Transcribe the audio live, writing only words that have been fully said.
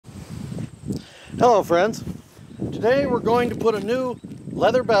Hello friends. Today we're going to put a new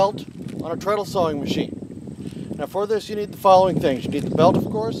leather belt on a treadle sewing machine. Now for this you need the following things. You need the belt, of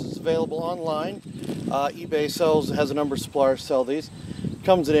course. It's available online. eBay has a number of suppliers sell these. It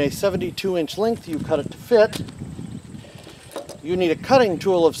comes in a 72-inch length. You cut it to fit. You need a cutting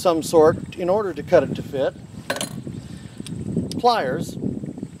tool of some sort in order to cut it to fit. Pliers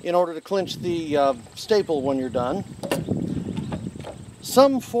in order to clinch the staple when you're done.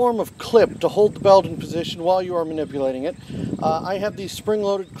 Some form of clip to hold the belt in position while you are manipulating it. I have these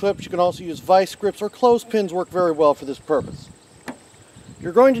spring-loaded clips. You can also use vice grips or clothespins work very well for this purpose.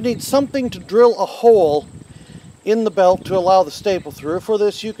 You're going to need something to drill a hole in the belt to allow the staple through. For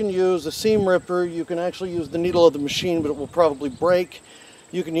this you can use a seam ripper. You can actually use the needle of the machine, but it will probably break.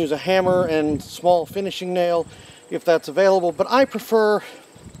 You can use a hammer and small finishing nail if that's available, but I prefer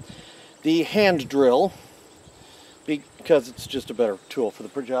the hand drill because it's just a better tool for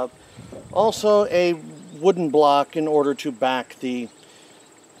the job. Also a wooden block in order to back the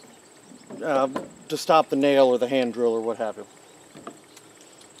to stop the nail or the hand drill or what have you.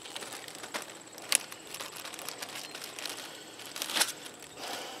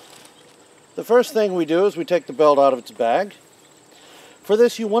 The first thing we do is we take the belt out of its bag. For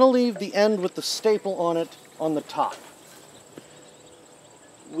this you want to leave the end with the staple on it on the top.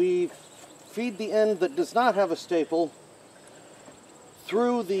 We feed the end that does not have a staple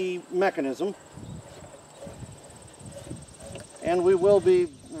through the mechanism, and we will be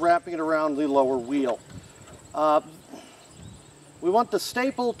wrapping it around the lower wheel. We want the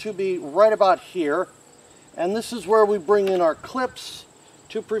staple to be right about here, and this is where we bring in our clips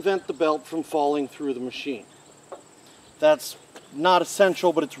to prevent the belt from falling through the machine. That's not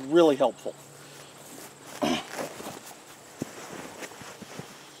essential, but it's really helpful.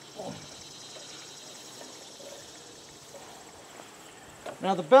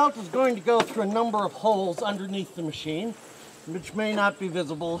 Now the belt is going to go through a number of holes underneath the machine, which may not be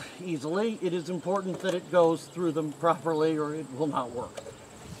visible easily. It is important that it goes through them properly or it will not work.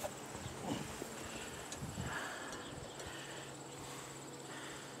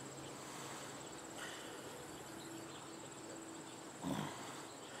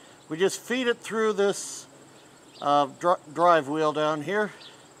 We just feed it through this drive wheel down here.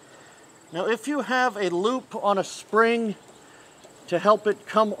 Now if you have a loop on a spring to help it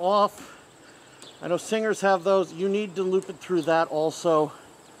come off, I know Singers have those, you need to loop it through that also.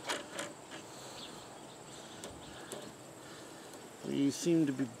 We seem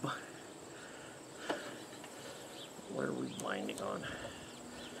to be, where are we binding on?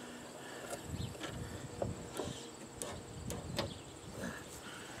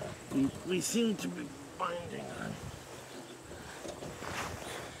 We seem to be binding on.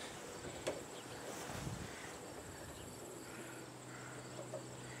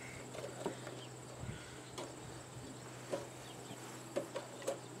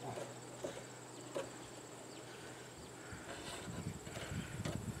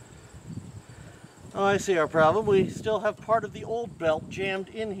 Oh, I see our problem. We still have part of the old belt jammed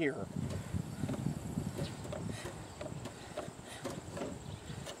in here.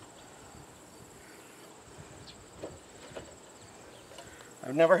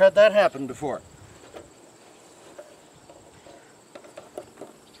 I've never had that happen before.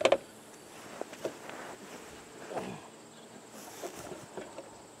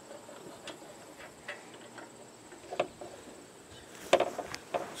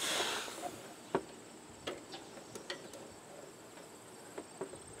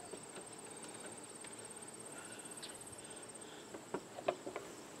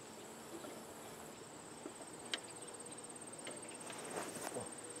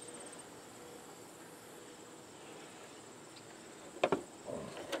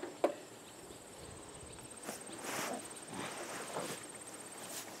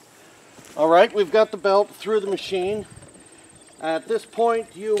 Alright, we've got the belt through the machine. At this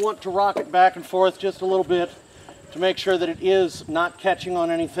point you want to rock it back and forth just a little bit to make sure that it is not catching on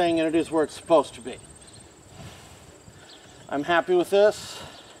anything and it is where it's supposed to be. I'm happy with this.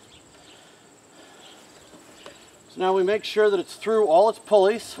 So now we make sure that it's through all its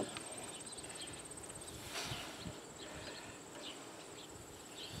pulleys.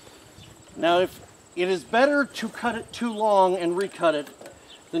 Now if it is better to cut it too long and recut it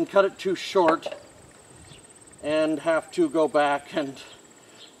than cut it too short and have to go back and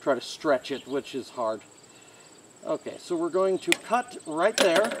try to stretch it, which is hard. Okay, so we're going to cut right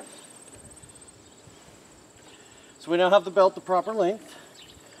there. So we now have the belt the proper length.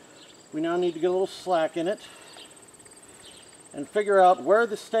 We now need to get a little slack in it and figure out where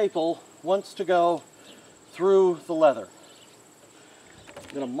the staple wants to go through the leather.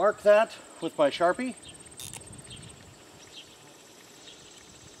 I'm going to mark that with my Sharpie.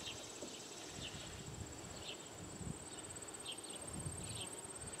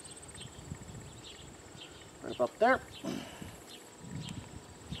 Right about there.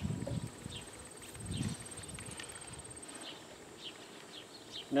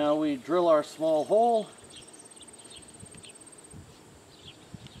 Now we drill our small hole.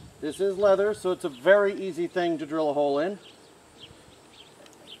 This is leather, so it's a very easy thing to drill a hole in.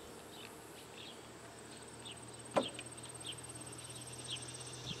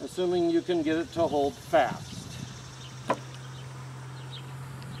 Assuming you can get it to hold fast.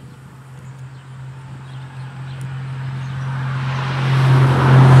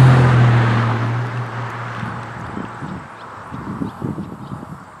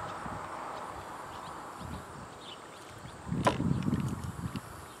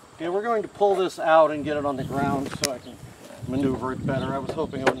 Okay, we're going to pull this out and get it on the ground so I can maneuver it better. I was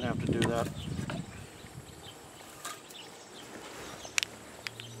hoping I wouldn't have to do that.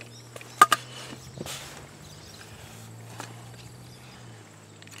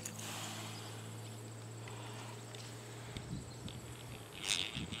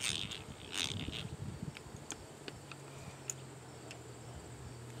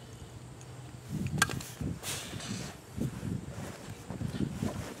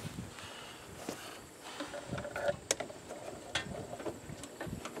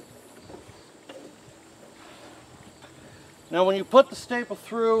 Now when you put the staple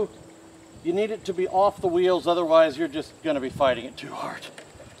through, you need it to be off the wheels, otherwise you're just going to be fighting it too hard.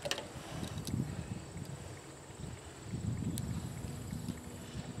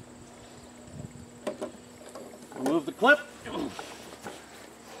 Remove the clip,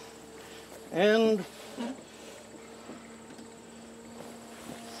 and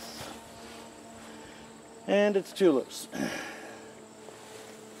it's too loose.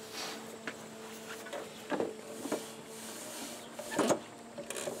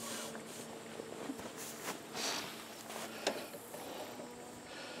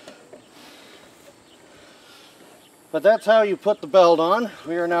 But that's how you put the belt on.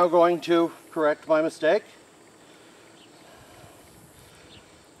 We are now going to correct my mistake.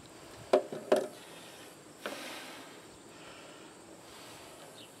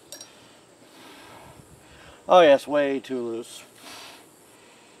 Oh yes, way too loose.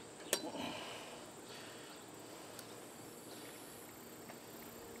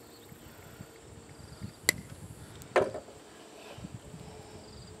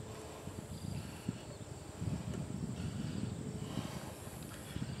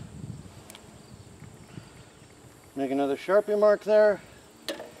 Make another Sharpie mark there.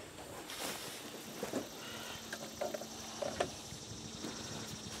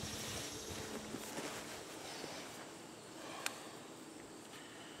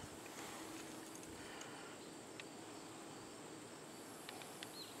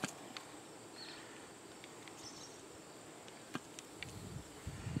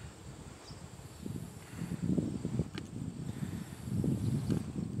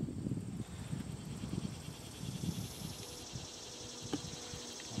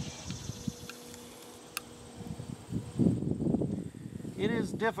 It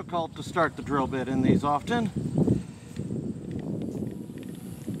is difficult to start the drill bit in these often.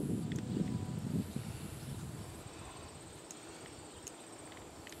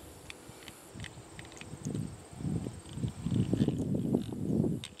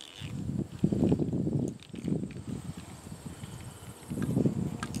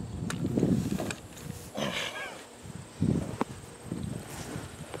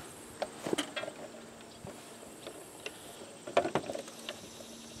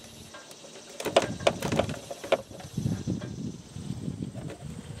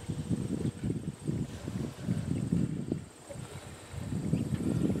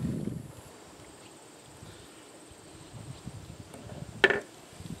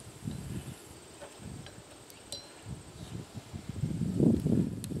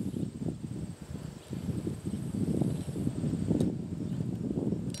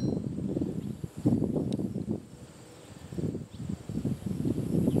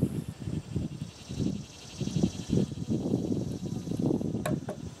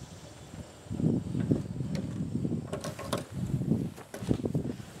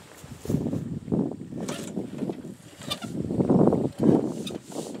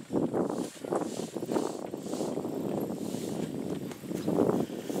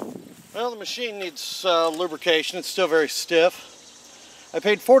 Well, the machine needs lubrication. It's still very stiff. I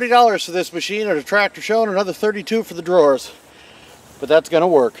paid $40 for this machine at a tractor show and another $32 for the drawers. But that's going to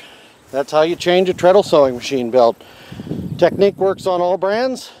work. That's how you change a treadle sewing machine belt. Technique works on all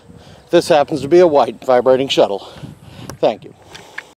brands. This happens to be a white vibrating shuttle. Thank you.